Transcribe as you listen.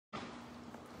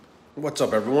What's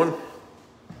up, everyone?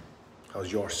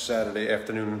 How's your Saturday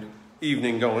afternoon,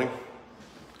 evening going?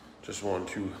 Just wanted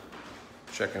to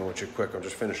check in with you quick. I'm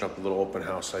just finishing up a little open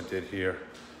house I did here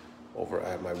over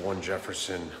at my 1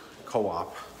 Jefferson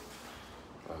co-op.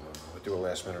 I do a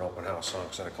last minute open house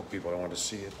because I had a couple people that wanted to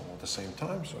see it all at the same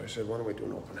time. So I said, why don't we do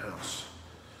an open house?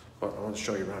 But I want to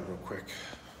show you around real quick.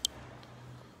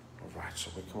 All right,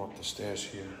 so we come up the stairs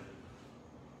here.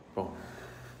 Boom.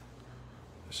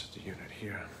 This is the unit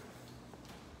here.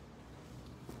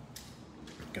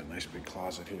 Got a nice big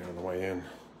closet here on the way in.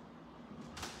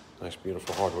 Nice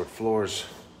beautiful hardwood floors.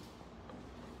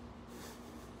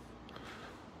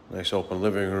 Nice open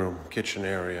living room, kitchen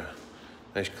area.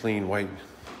 Nice clean white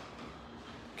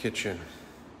kitchen,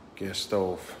 gas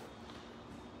stove.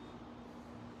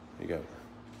 You got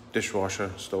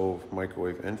dishwasher, stove,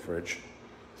 microwave, and fridge.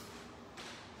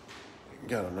 You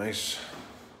got a nice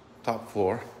top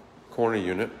floor, corner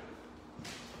unit.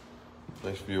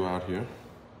 Nice view out here.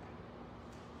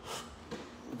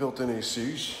 Built-in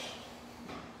ACs.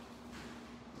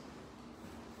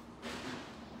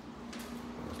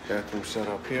 Bathroom set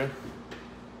up here.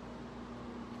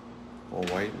 All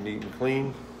white, neat and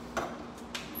clean.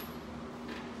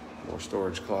 More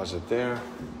storage closet there.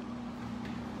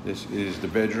 This is the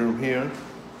bedroom here.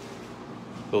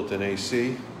 Built-in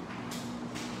AC.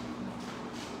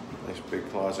 Nice big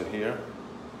closet here.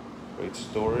 Great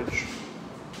storage.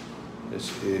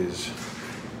 This is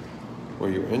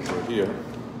where you enter here.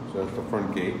 So that's the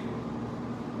front gate.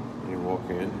 And you walk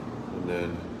in, and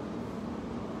then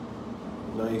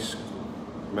nice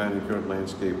manicured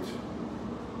landscaped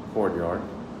courtyard.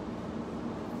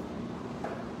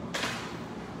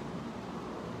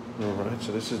 All right,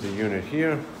 so this is the unit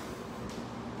here.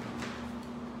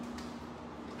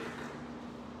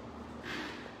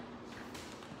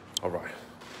 All right,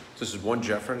 this is 1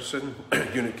 Jefferson,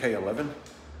 unit K11,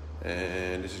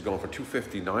 and this is going for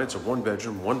 $259. It's a 1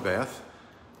 bedroom, 1 bath,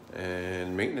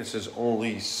 and maintenance is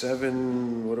only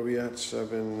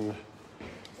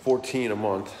 $714 a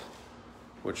month,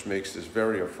 which makes this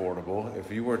very affordable.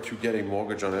 If you were to get a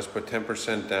mortgage on this, put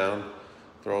 10% down,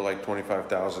 throw like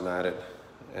 $25,000 at it,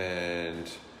 and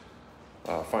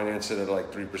finance it at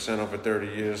like 3% over 30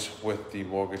 years with the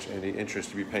mortgage and the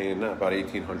interest, you'd be paying about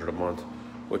 $1,800 a month,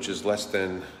 which is less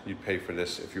than you'd pay for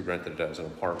this if you rented it as an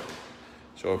apartment.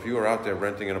 So if you are out there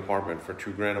renting an apartment for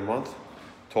 $2,000 a month,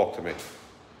 talk to me.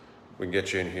 We can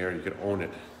get you in here. You can own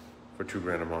it for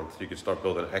 $2,000 a month. You can start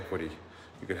building equity.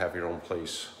 You could have your own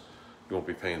place. You won't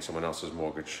be paying someone else's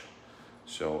mortgage.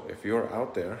 So if you're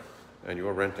out there and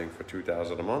you're renting for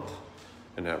 $2,000 a month,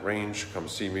 in that range, come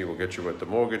see me. We'll get you with the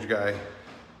mortgage guy.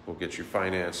 We'll get you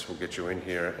financed. We'll get you in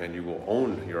here, and you will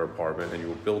own your apartment, and you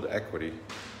will build equity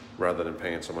rather than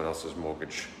paying someone else's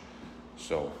mortgage.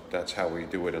 So that's how we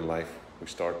do it in life. We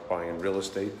start buying real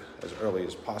estate as early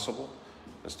as possible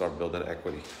and start building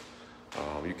equity.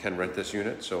 You can rent this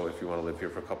unit, so if you want to live here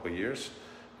for a couple of years,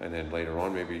 and then later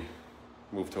on maybe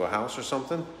move to a house or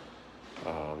something,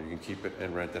 you can keep it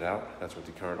and rent it out. That's what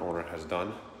the current owner has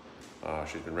done.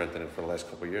 She's been renting it for the last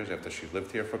couple of years after she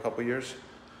lived here for a couple of years.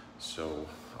 So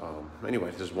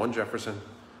anyway, this is 1 Jefferson,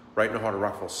 right in the heart of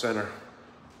Rockville Center,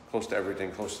 close to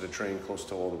everything, close to the train, close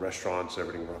to all the restaurants,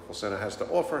 everything Rockville Center has to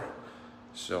offer.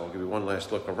 So I'll give you one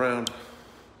last look around.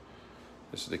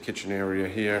 This is the kitchen area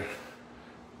here.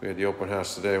 We had the open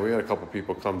house today. We had a couple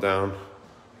people come down.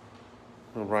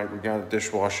 All right, we got a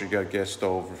dishwasher, you got a gas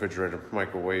stove, refrigerator,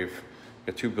 microwave.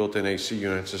 You got 2 built-in AC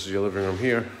units. This is your living room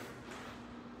here.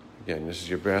 Again, this is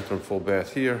your bathroom, full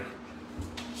bath here.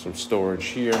 Some storage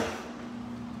here.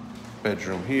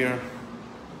 Bedroom here.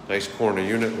 Nice corner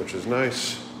unit, which is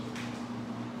nice.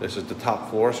 This is the top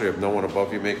floor, so you have no one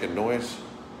above you making noise.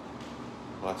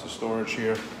 Lots of storage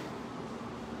here.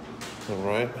 All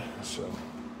right, so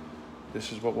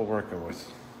this is what we're working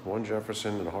with. 1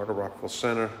 Jefferson in the heart of Rockville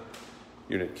Center,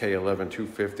 unit K11,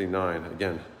 $259.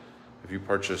 Again, if you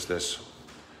purchase this,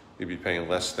 you'd be paying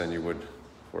less than you would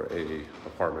for a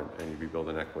apartment, and you'd be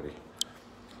building equity.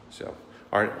 So,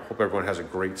 all right, hope everyone has a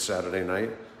great Saturday night.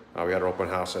 We had our open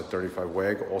house at 35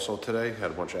 WAG also today.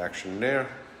 Had a bunch of action there.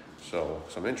 So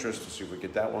some interest to see if we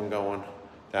get that one going.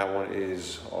 That one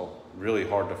is a really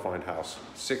hard to find house.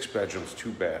 6 bedrooms,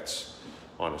 2 baths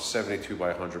on a 72 by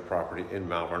 100 property in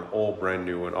Malvern, all brand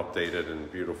new and updated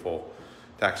and beautiful.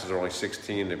 Taxes are only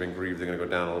 16. They've been grieved. They're gonna go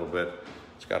down a little bit.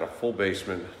 It's got a full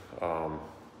basement.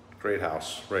 Great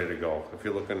house, ready to go. If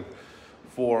you're looking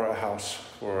for a house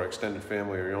for extended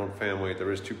family or your own family,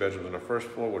 there is 2 bedrooms on the first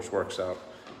floor, which works out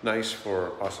nice for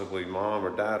possibly mom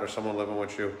or dad or someone living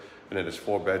with you. And then there's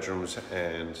 4 bedrooms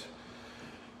and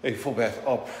a full bath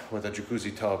up with a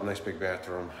jacuzzi tub, nice big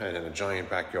bathroom, and then a giant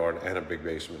backyard and a big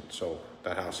basement. So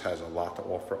that house has a lot to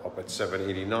offer up at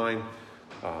 789.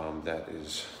 That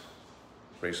is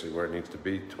basically where it needs to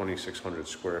be, 2,600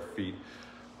 square feet.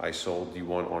 I sold the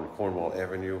one on Cornwall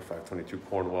Avenue, 522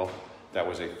 Cornwall. That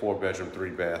was a 4-bedroom,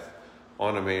 3-bath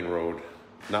on a main road,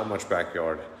 not much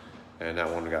backyard, and that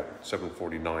one got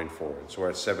 749 for it. So we're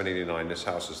at 789. This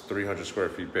house is 300 square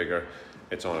feet bigger.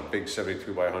 It's on a big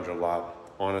 72 by 100 lot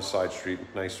on a side street,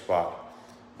 nice spot,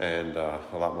 and a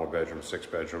lot more bedrooms, 6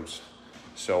 bedrooms.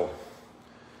 So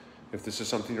if this is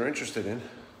something you're interested in,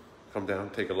 come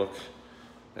down, take a look,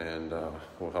 and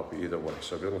we'll help you either way.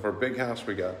 So if you're looking for a big house,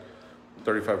 we got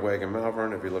 35 Wagon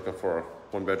Malvern. If you're looking for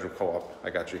a 1-bedroom co-op, I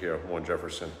got you here, 1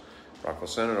 Jefferson, Rockville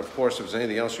Center. Of course, if there's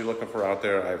anything else you're looking for out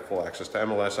there, I have full access to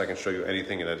MLS. I can show you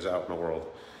anything that is out in the world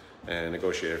and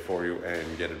negotiate it for you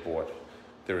and get it bought.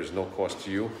 There is no cost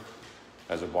to you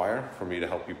as a buyer for me to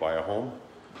help you buy a home.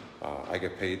 I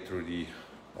get paid through the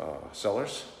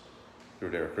sellers, through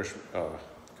their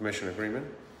commission agreement.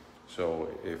 So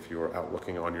if you're out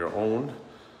looking on your own,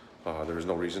 there is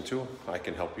no reason to. I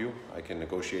can help you. I can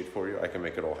negotiate for you. I can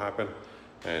make it all happen,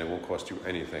 and it won't cost you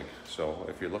anything. So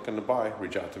if you're looking to buy,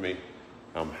 reach out to me.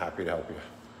 I'm happy to help you.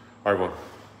 All right, everyone.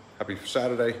 Happy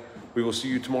Saturday. We will see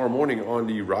you tomorrow morning on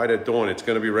the ride at dawn. It's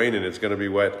going to be raining. It's going to be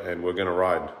wet, and we're going to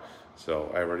ride.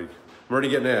 So I'm already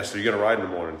getting asked, are you going to ride in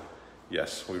the morning?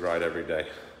 Yes, we ride every day.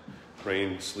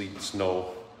 Rain, sleet,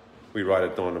 snow. We ride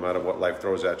at dawn. No matter what life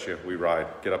throws at you, we ride.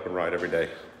 Get up and ride every day.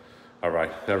 All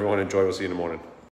right. Everyone enjoy. We'll see you in the morning.